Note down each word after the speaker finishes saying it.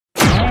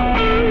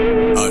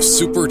a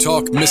Super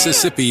Talk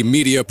Mississippi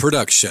media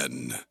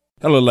production.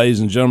 Hello, ladies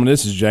and gentlemen.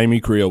 This is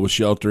Jamie Creel with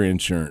Shelter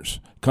Insurance.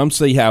 Come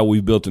see how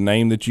we've built a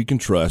name that you can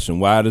trust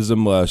and why it is a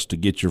must to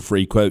get your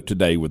free quote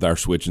today with our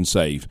Switch and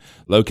Save.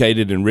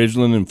 Located in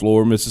Ridgeland and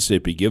Flora,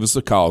 Mississippi. Give us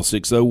a call,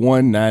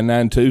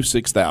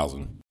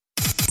 601-992-6000.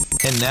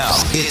 And now,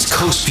 it's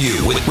Coast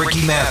View with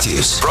Ricky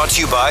Matthews. Brought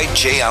to you by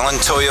J. Allen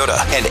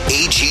Toyota and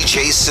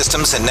AGJ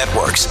Systems and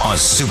Networks on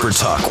Super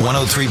Talk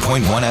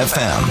 103.1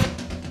 FM.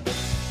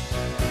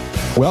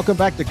 Welcome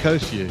back to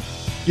Coast View.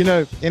 You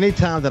know,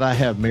 anytime that I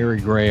have Mary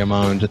Graham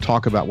on to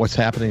talk about what's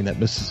happening at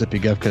Mississippi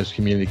Gulf Coast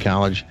Community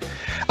College,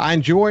 I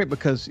enjoy it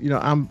because, you know,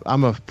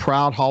 I'm a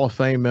proud Hall of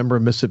Fame member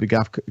of Mississippi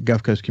Gulf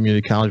Coast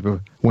Community College, but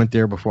went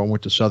there before I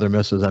went to Southern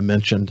Miss, as I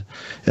mentioned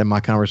in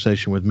my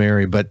conversation with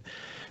Mary. But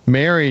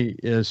Mary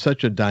is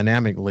such a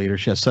dynamic leader.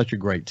 She has such a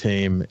great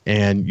team,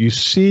 and you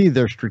see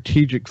their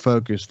strategic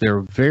focus,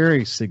 their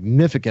very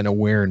significant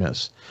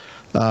awareness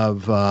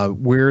of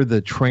where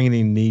the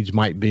training needs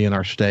might be in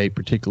our state,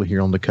 particularly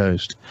here on the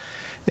coast.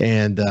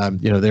 And,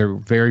 you know, they're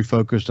very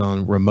focused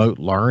on remote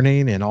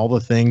learning and all the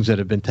things that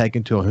have been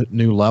taken to a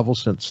new level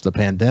since the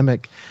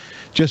pandemic.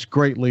 Just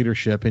great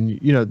leadership.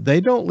 And, you know,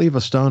 they don't leave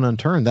a stone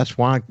unturned. That's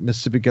why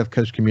Mississippi Gulf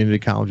Coast Community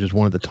College is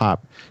one of the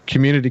top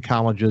community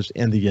colleges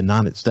in the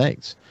United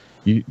States.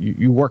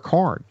 You work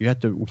hard. You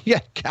got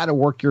to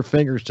work your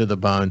fingers to the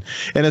bone.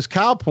 And as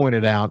Kyle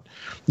pointed out,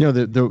 you know,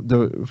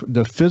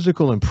 the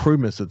physical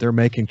improvements that they're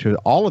making to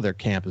all of their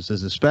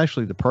campuses,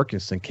 especially the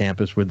Perkinson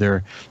campus with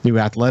their new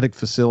athletic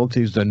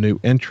facilities, their new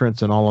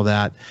entrance and all of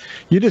that,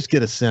 you just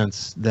get a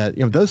sense that,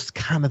 you know, those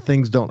kind of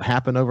things don't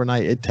happen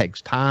overnight. It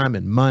takes time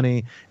and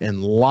money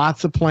and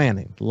lots of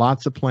planning.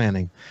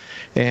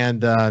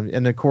 And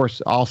of course,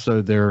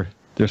 also their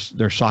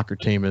soccer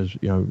team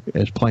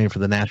is playing for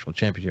the national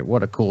championship.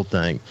 What a cool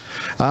thing.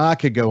 I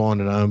could go on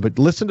and on, but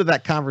listen to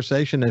that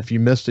conversation. If you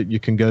missed it, you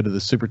can go to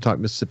the Super Talk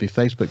Mississippi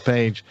Facebook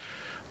page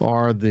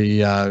or the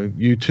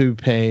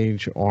YouTube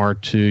page or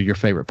to your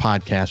favorite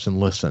podcast and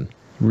listen.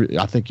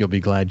 I think you'll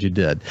be glad you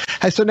did.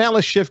 Hey, so now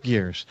let's shift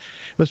gears.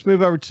 Let's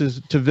move over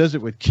to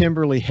visit with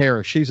Kimberly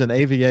Harris. She's an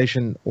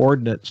aviation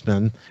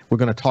ordnanceman. We're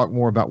going to talk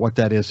more about what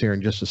that is here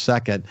in just a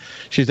second.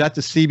 She's at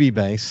the CB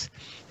base.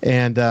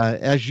 And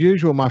as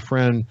usual, my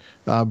friend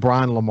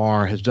Brian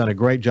Lamar has done a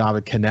great job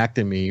at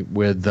connecting me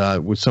with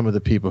some of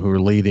the people who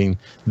are leading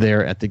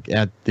there at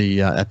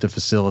the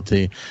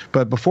facility.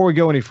 But before we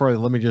go any further,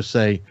 let me just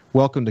say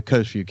welcome to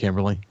Coast View,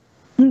 Kimberly.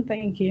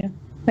 Thank you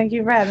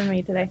for having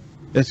me today.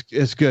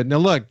 It's good. Now,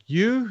 look,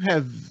 you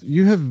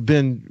have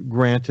been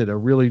granted a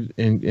really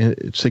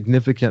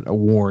significant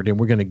award, and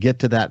we're going to get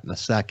to that in a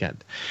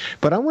second.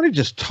 But I want to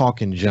just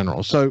talk in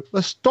general. So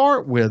let's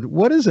start with,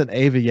 what is an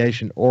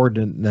aviation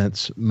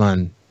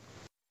ordnanceman?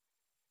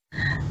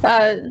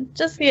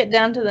 Just to get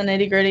down to the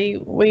nitty gritty,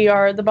 we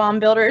are the bomb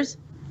builders.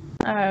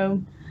 Our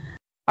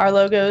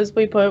logos,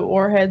 we put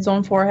warheads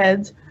on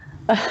foreheads,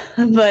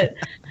 but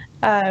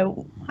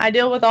I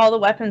deal with all the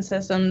weapon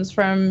systems,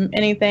 from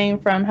anything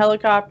from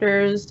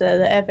helicopters to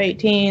the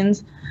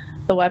F-18s,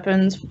 the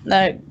weapons,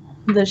 the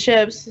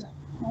ships.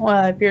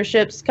 If you're a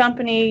ship's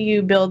company,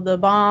 you build the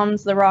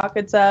bombs, the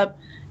rockets up,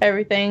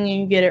 everything, and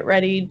you get it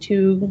ready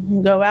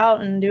to go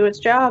out and do its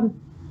job.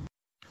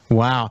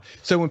 Wow.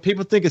 So when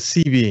people think of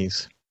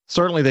CBs,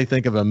 certainly they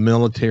think of a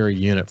military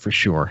unit for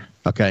sure.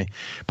 Okay.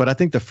 But I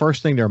think the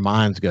first thing their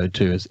minds go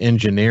to is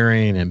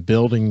engineering and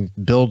building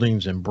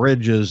buildings and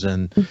bridges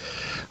and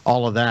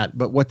all of that.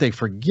 But what they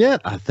forget,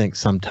 I think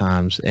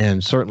sometimes,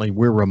 and certainly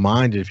we're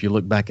reminded if you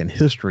look back in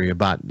history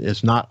about,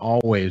 it's not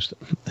always,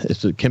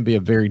 it can be a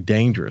very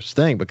dangerous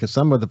thing, because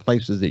some of the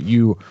places that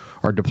you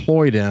are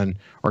deployed in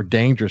are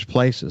dangerous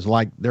places.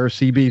 Like there are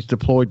CBs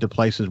deployed to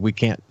places we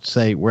can't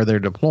say where they're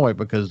deployed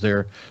because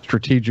they're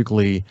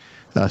strategically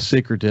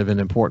secretive in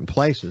important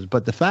places.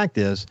 But the fact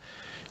is,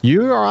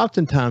 you are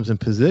oftentimes in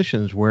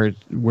positions where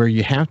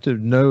you have to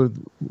know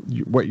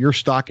what your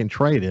stock and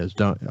trade is,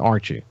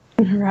 aren't you?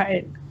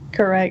 Right.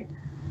 Correct.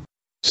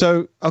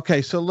 So,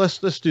 okay, so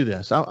let's do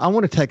this. I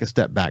want to take a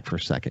step back for a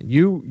second.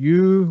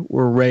 You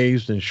were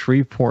raised in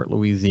Shreveport,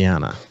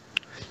 Louisiana.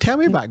 Tell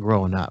me about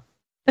growing up.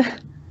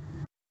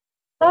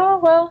 Oh,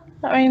 well,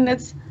 I mean,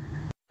 it's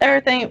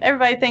everything.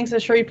 Everybody thinks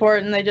of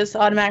Shreveport and they just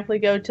automatically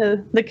go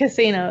to the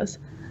casinos.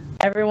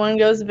 Everyone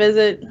goes to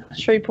visit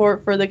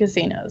Shreveport for the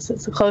casinos.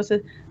 It's the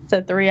closest. It's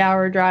a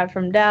 3-hour drive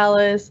from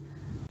Dallas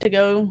to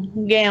go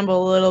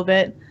gamble a little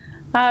bit.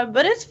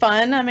 But it's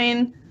fun. I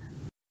mean,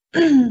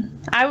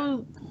 I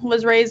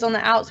was raised on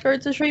the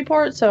outskirts of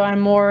Shreveport, so I'm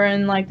more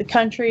in like the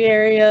country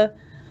area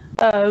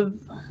of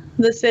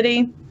the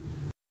city.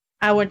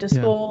 I went to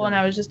school, and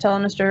I was just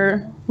telling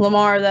Mr.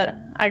 Lamar that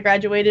I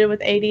graduated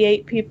with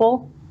 88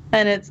 people,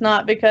 and it's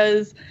not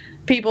because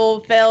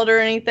people failed or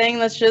anything.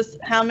 That's just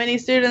how many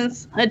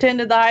students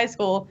attended the high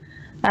school.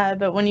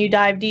 But when you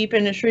dive deep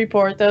into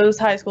Shreveport, those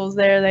high schools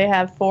there, they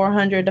have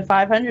 400 to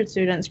 500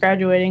 students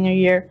graduating a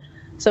year.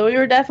 So we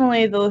were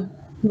definitely the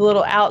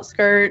little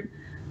outskirt,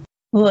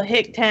 little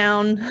hick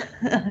town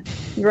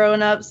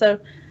growing up. So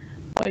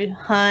we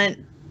hunt,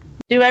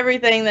 do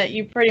everything that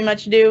you pretty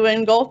much do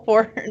in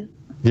Gulfport.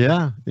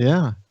 Yeah.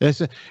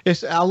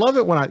 It's I love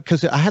it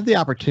because I had the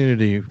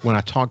opportunity when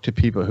I talk to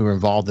people who are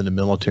involved in the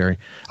military.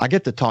 I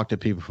get to talk to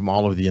people from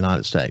all over the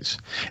United States,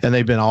 and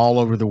they've been all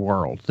over the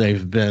world.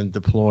 They've been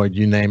deployed,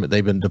 you name it,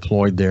 they've been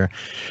deployed there.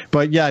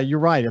 But yeah, you're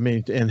right. I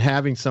mean, and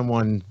having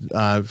someone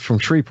from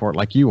Shreveport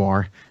like you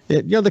are,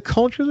 the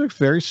cultures are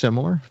very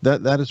similar.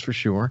 That is for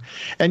sure.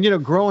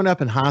 And growing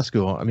up in high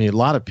school, I mean, a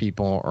lot of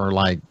people are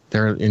like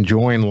they're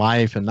enjoying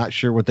life and not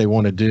sure what they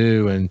want to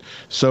do and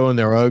sowing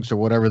their oats or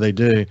whatever they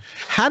do.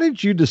 How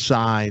did you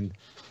decide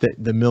that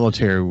the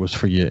military was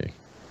for you?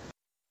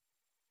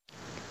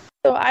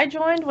 So I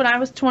joined when I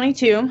was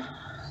 22.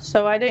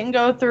 So I didn't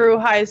go through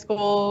high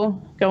school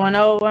going,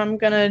 I'm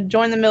going to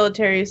join the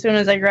military as soon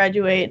as I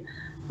graduate.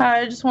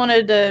 I just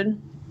wanted to,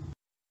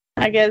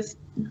 I guess,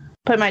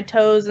 put my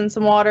toes in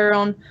some water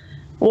on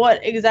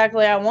what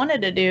exactly I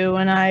wanted to do.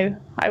 And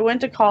I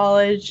went to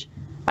college.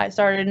 I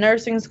started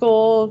nursing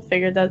school,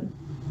 figured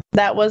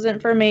that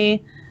wasn't for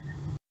me.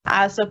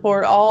 I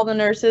support all the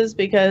nurses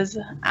because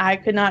I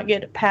could not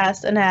get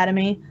past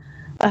anatomy.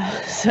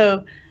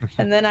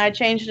 And then I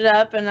changed it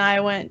up and I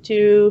went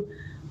to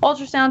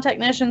ultrasound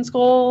technician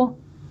school.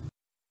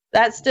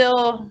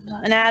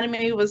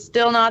 Anatomy was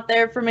still not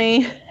there for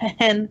me.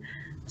 And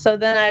so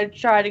then I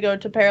tried to go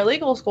to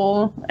paralegal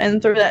school.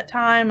 And through that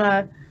time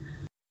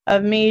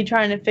of me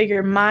trying to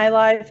figure my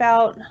life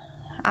out,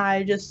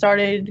 I just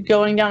started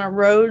going down a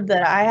road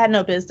that I had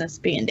no business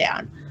being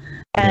down.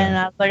 And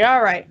I was like,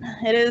 all right,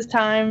 it is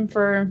time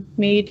for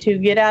me to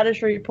get out of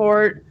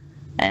Shreveport.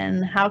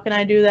 And how can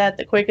I do that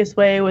the quickest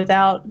way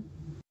without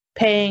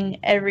paying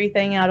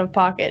everything out of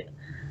pocket?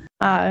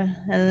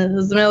 And it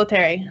was the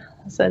military.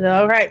 I said,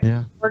 all right,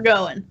 we're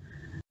going.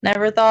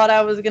 Never thought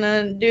I was going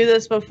to do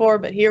this before,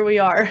 but here we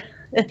are.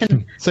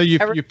 So you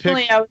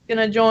originally I was going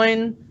to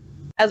join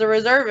as a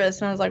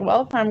reservist. And I was like,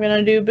 well, if I'm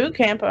going to do boot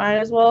camp, I might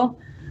as well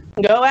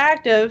go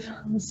active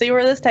and see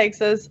where this takes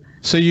us.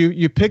 So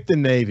you picked the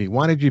Navy.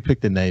 Why did you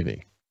pick the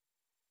Navy?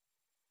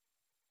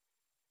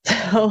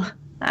 So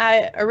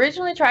I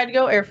originally tried to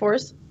go Air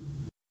Force.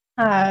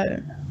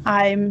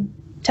 I'm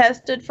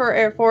tested for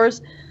Air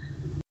Force,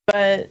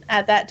 but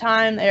at that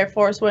time, the Air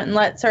Force wouldn't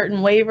let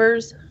certain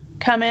waivers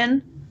come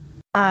in.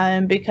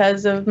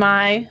 Because of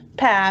my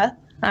path,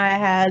 I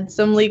had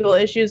some legal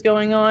issues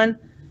going on,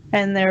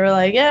 and they were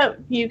like,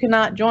 yep, you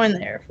cannot join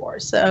the Air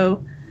Force.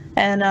 So,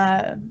 and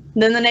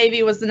then the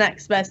Navy was the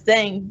next best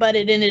thing, but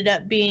it ended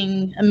up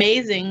being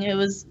amazing. It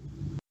was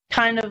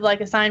kind of like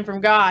a sign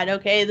from God.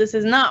 Okay, this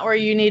is not where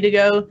you need to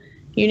go.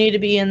 You need to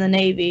be in the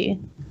Navy.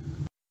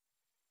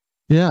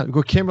 Yeah,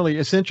 well, Kimberly,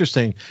 it's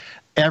interesting.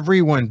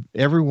 Everyone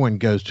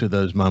goes to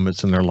those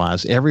moments in their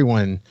lives.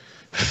 Everyone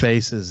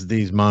faces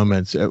these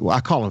moments.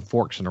 I call them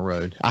forks in the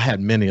road. I had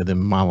many of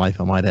them in my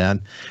life, I might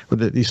add,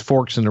 with these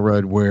forks in the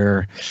road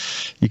where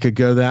you could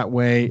go that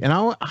way. And I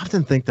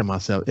often think to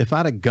myself, if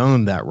I'd have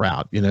gone that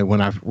route,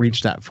 when I've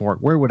reached that fork,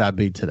 where would I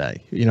be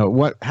today?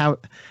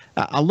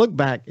 I look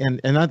back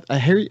and I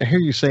hear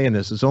you saying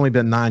this. It's only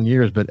been 9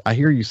 years, but I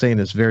hear you saying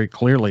this very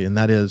clearly, and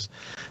that is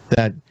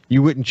that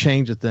you wouldn't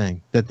change a thing.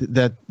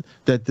 That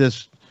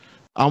this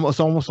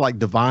almost like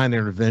divine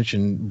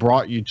intervention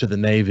brought you to the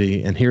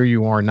Navy, and here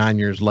you are 9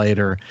 years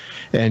later,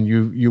 and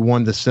you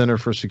won the Center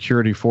for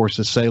Security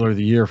Forces Sailor of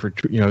the Year for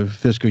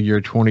fiscal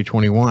year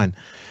 2021.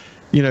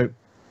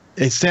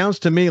 It sounds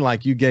to me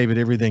like you gave it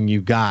everything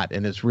you got,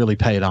 and it's really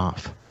paid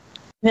off.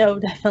 No,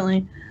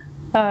 definitely.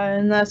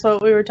 And that's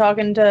what we were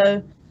talking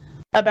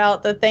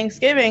about the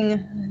Thanksgiving.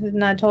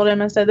 And I told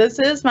him, I said, this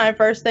is my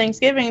first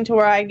Thanksgiving to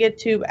where I get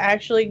to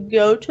actually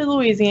go to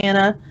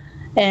Louisiana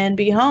and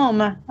be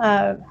home.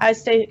 I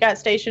got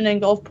stationed in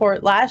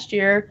Gulfport last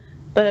year,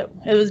 but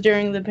it was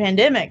during the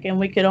pandemic and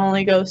we could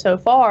only go so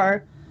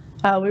far.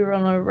 We were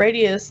on a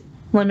radius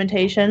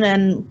limitation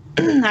and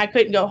I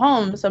couldn't go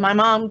home. So my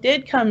mom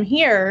did come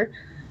here,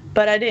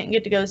 but I didn't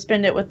get to go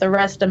spend it with the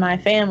rest of my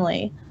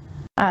family.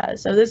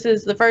 So this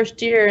is the first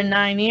year in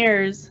 9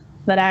 years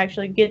that I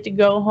actually get to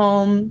go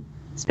home,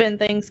 spend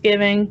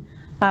Thanksgiving,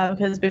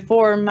 because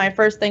before my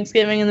first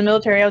Thanksgiving in the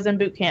military, I was in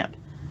boot camp.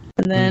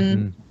 And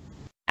then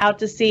out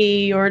to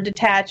sea or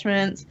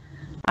detachments.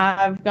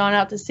 I've gone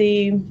out to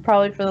sea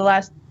probably for the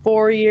last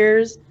 4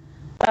 years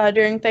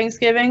during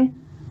Thanksgiving,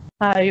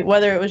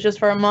 whether it was just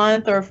for a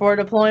month or for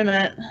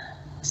deployment.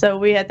 So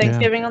we had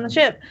Thanksgiving on the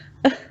ship.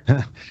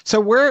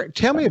 So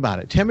tell me about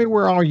it. Tell me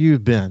where all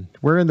you've been.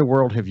 Where in the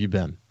world have you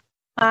been?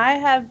 I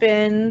have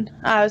been,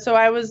 so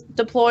I was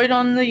deployed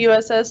on the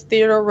USS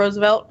Theodore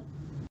Roosevelt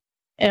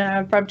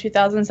from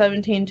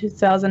 2017 to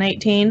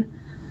 2018.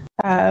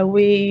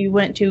 We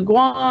went to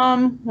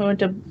Guam, we went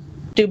to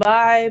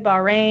Dubai,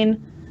 Bahrain,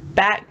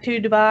 back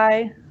to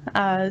Dubai,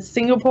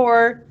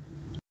 Singapore.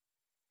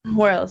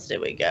 Where else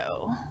did we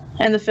go?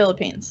 And the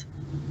Philippines.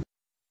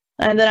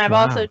 And then I've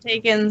also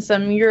taken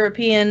some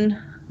European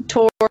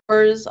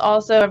tours.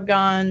 Also, I've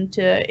gone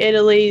to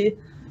Italy,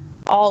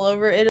 all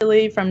over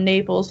Italy, from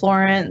Naples,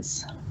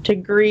 Florence to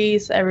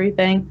Greece,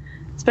 everything.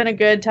 It's been a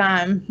good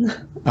time.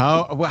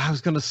 Oh, well, I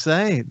was going to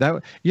say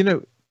that,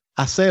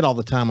 I say it all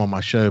the time on my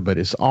show, but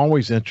it's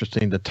always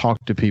interesting to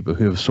talk to people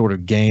who have sort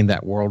of gained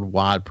that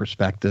worldwide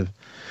perspective,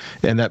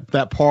 and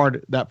that part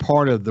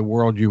of the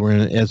world you were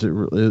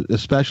in,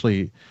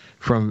 especially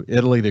from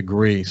Italy to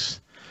Greece.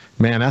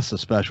 Man, that's a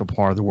special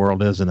part of the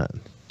world, isn't it?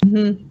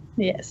 Mm-hmm.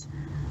 Yes.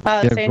 You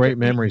have great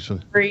memories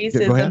from Greece.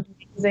 Is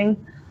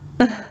amazing.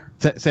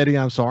 Say it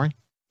again, I'm sorry.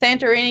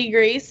 Santorini,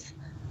 Greece.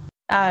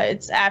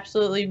 It's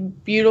absolutely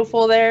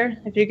beautiful there.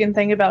 If you can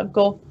think about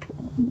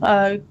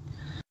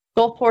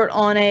Gulfport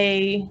on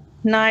a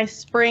nice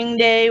spring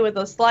day with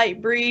a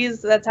slight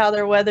breeze, that's how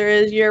their weather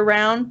is year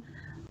round.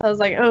 I was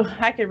like, oh,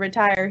 I could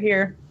retire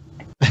here.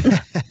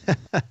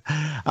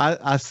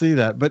 I see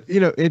that, but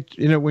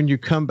when you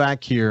come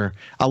back here,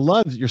 I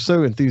love you're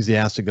so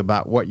enthusiastic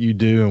about what you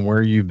do and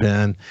where you've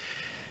been.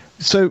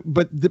 So,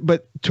 but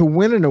to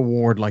win an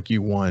award like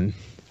you won,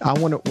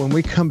 when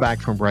we come back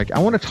from break, I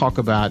want to talk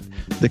about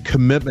the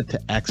commitment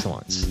to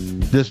excellence.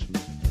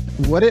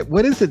 What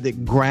is it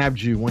that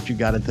grabbed you once you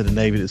got into the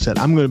Navy that said,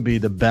 I'm going to be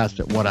the best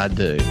at what I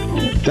do?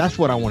 That's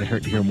what I want to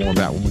hear more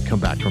about when we come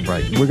back from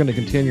break. We're going to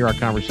continue our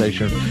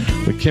conversation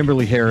with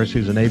Kimberly Harris,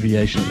 who's an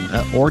aviation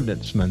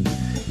ordnanceman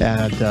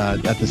at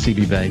the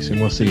CB base, and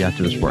we'll see you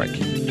after this break.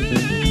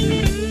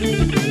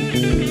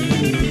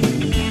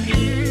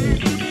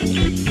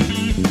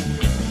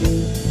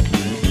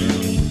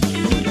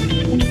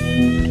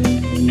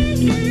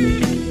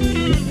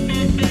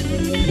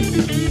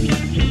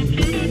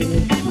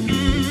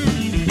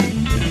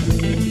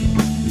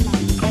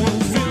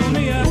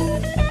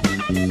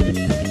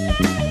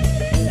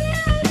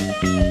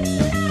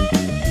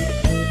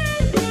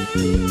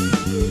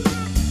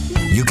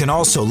 You can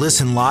also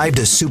listen live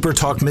to Super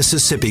Talk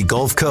Mississippi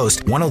Gulf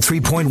Coast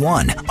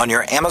 103.1 on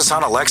your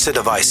Amazon Alexa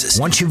devices.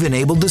 Once you've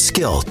enabled the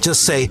skill,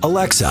 just say,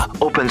 Alexa,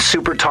 open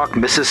Super Talk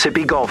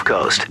Mississippi Gulf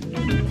Coast.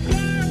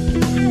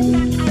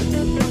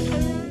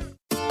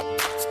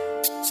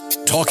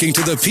 Talking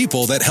to the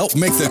people that help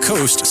make the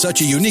coast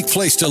such a unique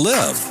place to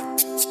live.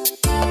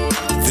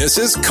 This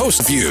is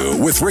Coast View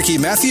with Ricky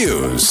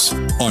Matthews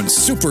on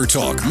Super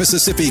Talk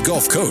Mississippi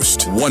Gulf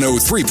Coast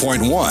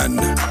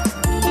 103.1.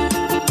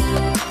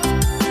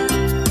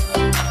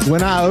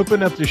 When I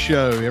open up the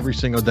show every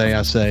single day,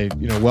 I say,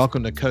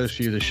 welcome to Coast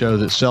View, the show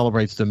that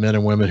celebrates the men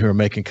and women who are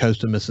making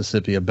coastal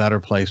Mississippi a better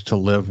place to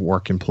live,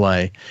 work, and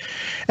play.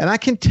 And I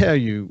can tell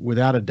you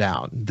without a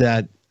doubt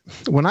that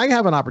when I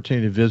have an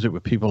opportunity to visit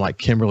with people like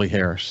Kimberly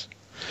Harris,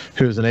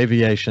 who is an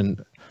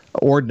aviation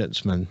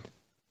ordnanceman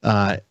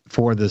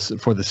for the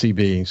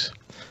CBs,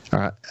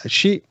 I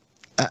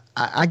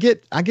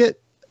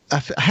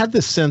had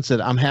this sense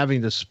that I'm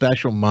having this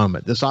special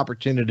moment, this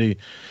opportunity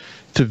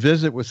to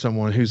visit with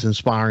someone who's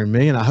inspiring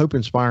me, and I hope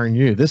inspiring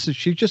you.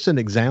 She's just an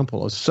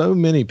example of so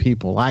many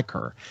people like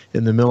her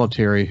in the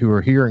military who are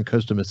here in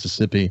coastal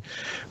Mississippi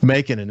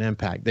making an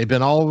impact. They've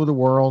been all over the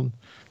world.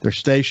 They're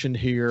stationed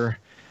here.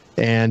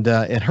 And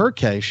in her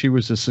case, she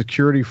was the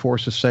Security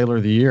Forces Sailor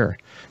of the Year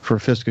for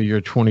fiscal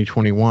year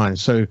 2021.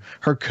 So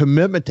her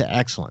commitment to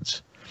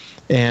excellence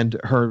and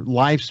her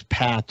life's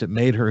path that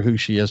made her who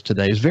she is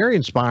today is very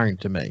inspiring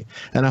to me,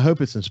 and I hope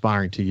it's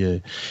inspiring to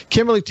you.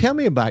 Kimberly, tell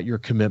me about your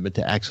commitment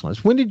to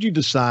excellence. When did you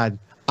decide,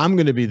 I'm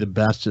going to be the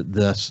best at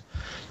this,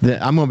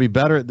 that I'm going to be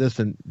better at this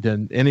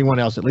than anyone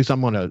else? At least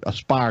I'm going to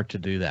aspire to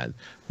do that.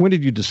 When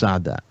did you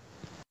decide that?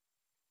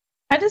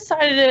 I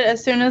decided it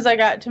as soon as I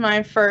got to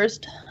my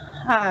first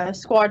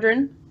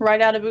squadron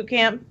right out of boot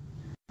camp.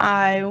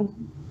 I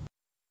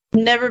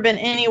never been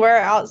anywhere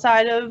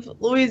outside of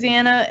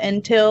Louisiana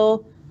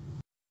until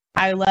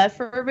I left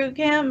for boot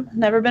camp.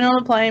 Never been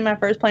on a plane. My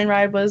first plane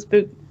ride was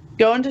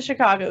going to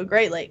Chicago,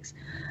 Great Lakes.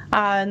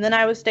 And then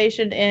I was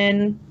stationed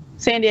in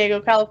San Diego,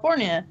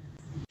 California.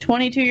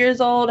 22 years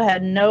old,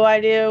 had no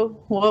idea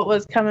what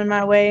was coming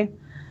my way.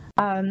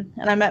 And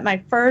I met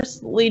my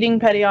first leading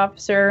petty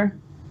officer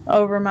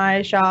over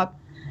my shop.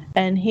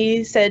 And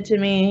he said to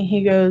me,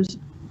 he goes,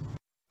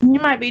 you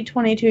might be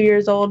 22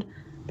 years old,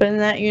 but in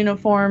that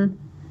uniform,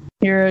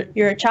 you're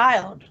a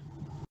child.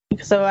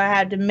 So I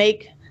had to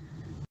make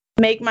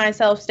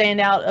myself stand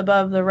out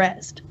above the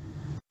rest.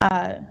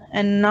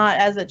 And not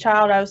as a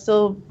child, I was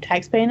still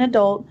tax-paying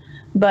adult,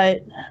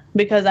 but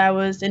because I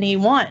was an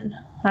E1,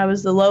 I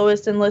was the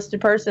lowest enlisted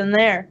person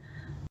there.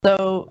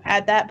 So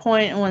at that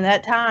point, when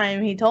that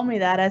time he told me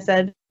that, I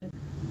said,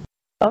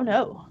 oh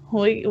no,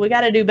 we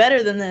got to do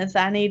better than this.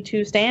 I need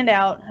to stand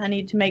out. I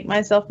need to make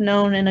myself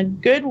known in a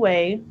good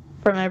way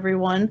from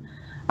everyone,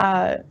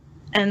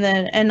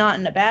 and not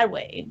in a bad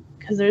way,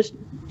 because there's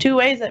two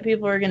ways that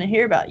people are going to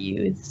hear about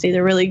you. It's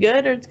either really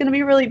good or it's going to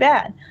be really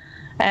bad.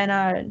 And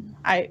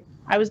I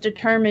was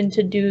determined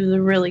to do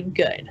the really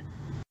good.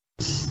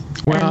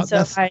 Well, and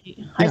so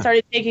I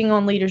started taking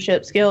on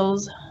leadership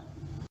skills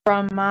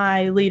from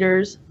my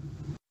leaders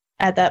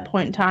at that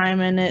point in time,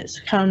 and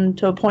it's come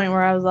to a point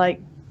where I was like,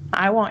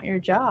 I want your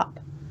job.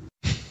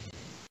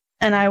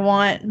 And I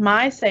want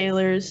my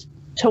sailors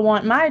to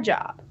want my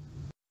job.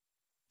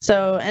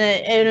 So,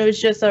 and it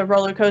was just a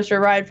roller coaster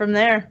ride from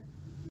there.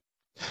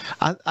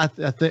 I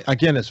think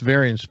again, it's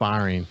very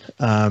inspiring.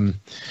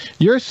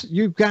 First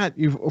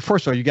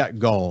of all, you got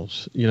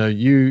goals. You know,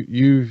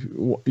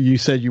 you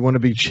said you want to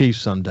be chief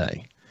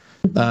someday.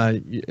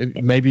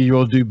 Maybe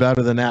you'll do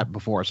better than that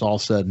before it's all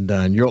said and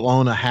done. You'll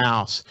own a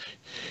house.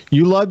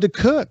 You love to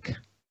cook.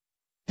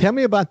 Tell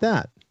me about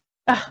that.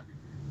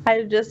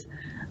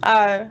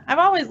 I've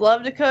always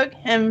loved to cook,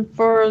 and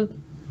for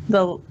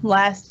the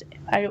last,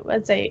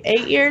 I'd say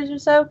 8 years or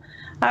so,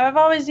 I've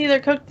always either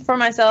cooked for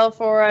myself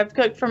or I've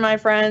cooked for my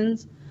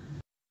friends.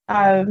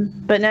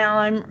 But now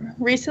I'm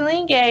recently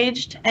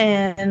engaged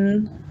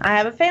and I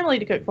have a family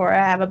to cook for. I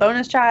have a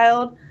bonus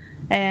child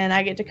and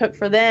I get to cook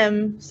for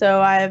them.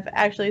 So I've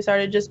actually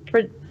started just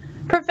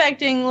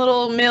perfecting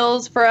little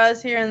meals for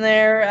us here and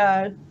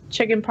there.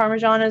 Chicken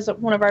Parmesan is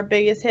one of our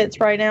biggest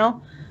hits right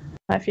now.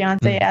 My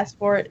fiance asks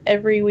for it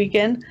every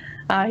weekend.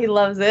 He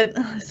loves it.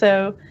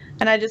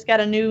 And I just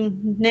got a new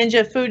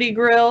Ninja Foodie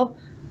grill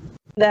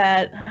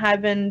that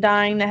I've been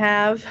dying to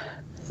have.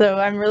 So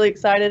I'm really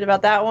excited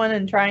about that one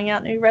and trying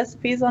out new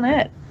recipes on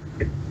it.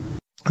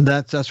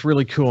 That's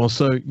really cool.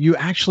 So you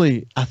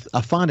actually,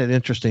 I find it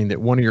interesting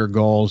that one of your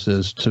goals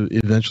is to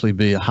eventually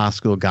be a high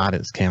school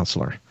guidance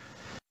counselor.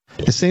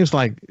 It seems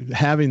like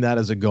having that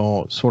as a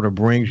goal sort of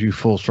brings you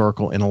full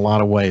circle in a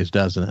lot of ways,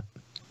 doesn't it?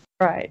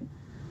 Right.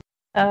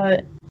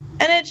 And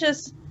it's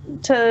just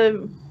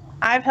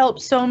I've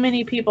helped so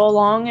many people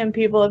along, and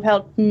people have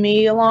helped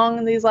me along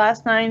in these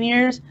last 9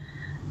 years.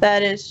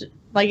 That is,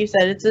 like you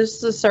said, it's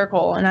just a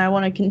circle, and I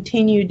want to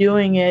continue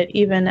doing it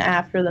even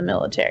after the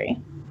military.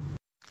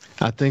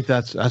 I think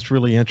that's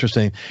really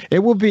interesting. It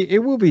will be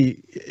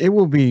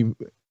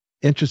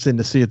interesting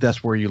to see if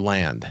that's where you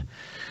land,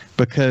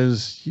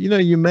 because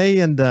you may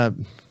end up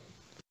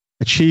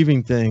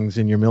achieving things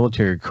in your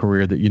military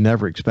career that you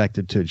never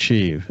expected to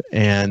achieve,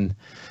 and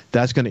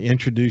that's going to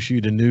introduce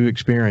you to new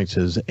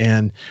experiences.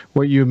 And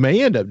what you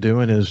may end up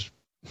doing is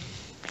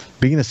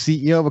being a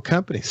CEO of a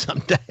company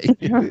someday.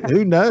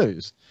 Who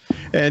knows?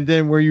 And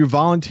then where you're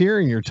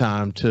volunteering your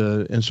time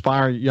to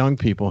inspire young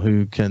people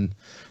who can,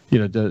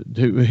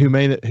 who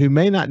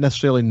may not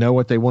necessarily know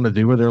what they want to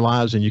do with their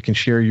lives, and you can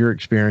share your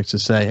experience to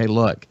say, hey,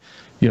 look,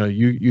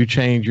 you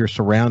change your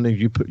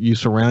surroundings. You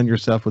surround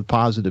yourself with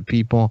positive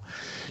people.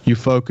 You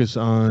focus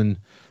on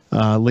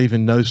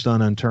leaving no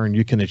stone unturned.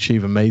 You can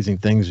achieve amazing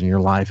things in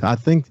your life. I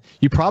think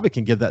you probably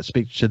can give that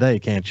speech today,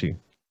 can't you?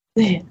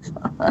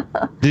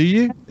 Do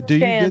you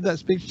give that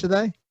speech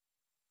today?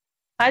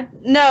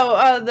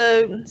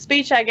 The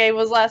speech I gave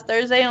was last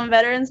Thursday on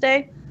Veterans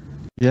Day.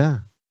 Yeah.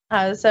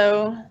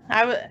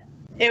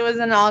 It was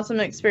an awesome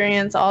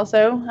experience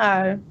also.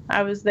 I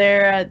was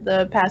there at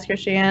the Pass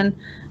Christian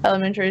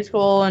Elementary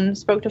School and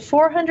spoke to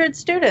 400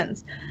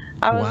 students.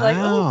 I was like,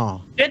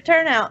 oh, good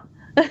turnout.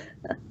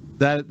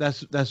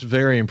 That's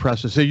very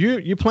impressive. So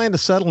you plan to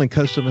settle in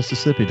coastal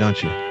Mississippi,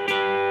 don't you?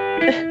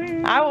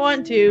 I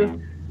want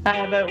to,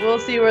 but we'll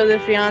see where the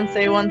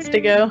fiance wants to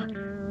go.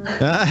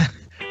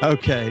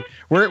 Okay.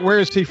 Where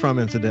is he from,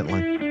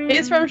 incidentally?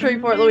 He's from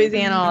Shreveport,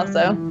 Louisiana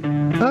also.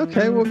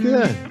 Okay, well,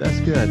 good. That's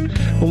good.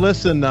 Well,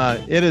 listen,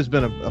 it has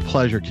been a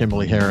pleasure,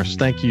 Kimberly Harris.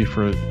 Thank you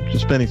for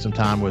spending some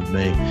time with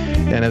me.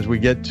 And as we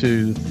get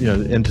to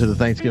into the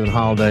Thanksgiving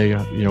holiday,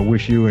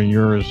 wish you and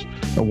yours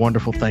a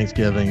wonderful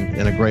Thanksgiving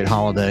and a great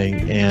holiday.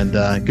 And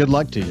good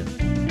luck to you.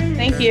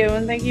 Thank you,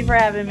 and thank you for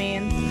having me.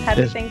 And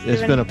happy Thanksgiving.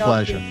 It's been a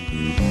pleasure.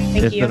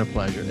 It's been a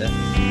pleasure.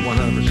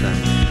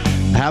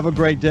 100%. Have a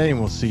great day, and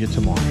we'll see you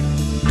tomorrow.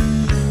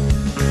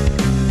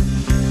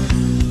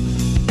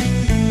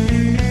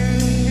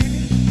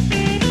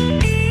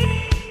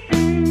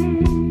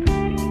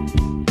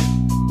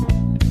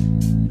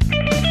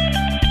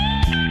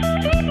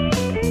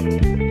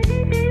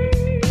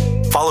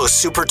 Follow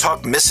Super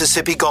Talk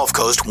Mississippi Gulf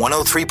Coast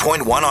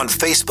 103.1 on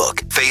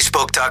Facebook.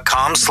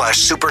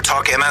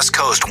 Facebook.com/SuperTalk MS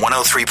Coast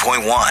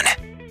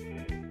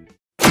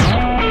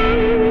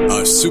 103.1.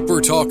 A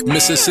Super Talk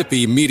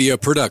Mississippi media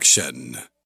production.